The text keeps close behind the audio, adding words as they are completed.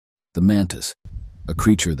The mantis, a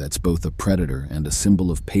creature that's both a predator and a symbol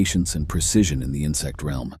of patience and precision in the insect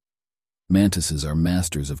realm. Mantises are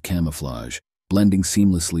masters of camouflage, blending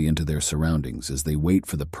seamlessly into their surroundings as they wait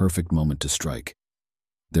for the perfect moment to strike.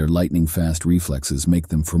 Their lightning-fast reflexes make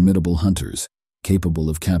them formidable hunters, capable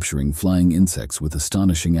of capturing flying insects with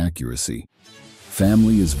astonishing accuracy.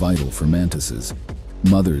 Family is vital for mantises.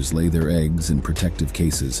 Mothers lay their eggs in protective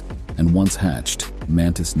cases, and once hatched,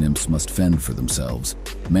 mantis nymphs must fend for themselves.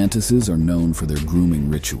 Mantises are known for their grooming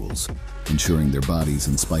rituals, ensuring their bodies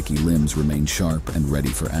and spiky limbs remain sharp and ready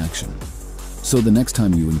for action. So the next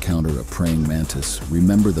time you encounter a praying mantis,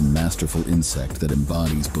 remember the masterful insect that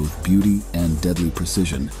embodies both beauty and deadly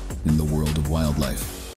precision in the world of wildlife.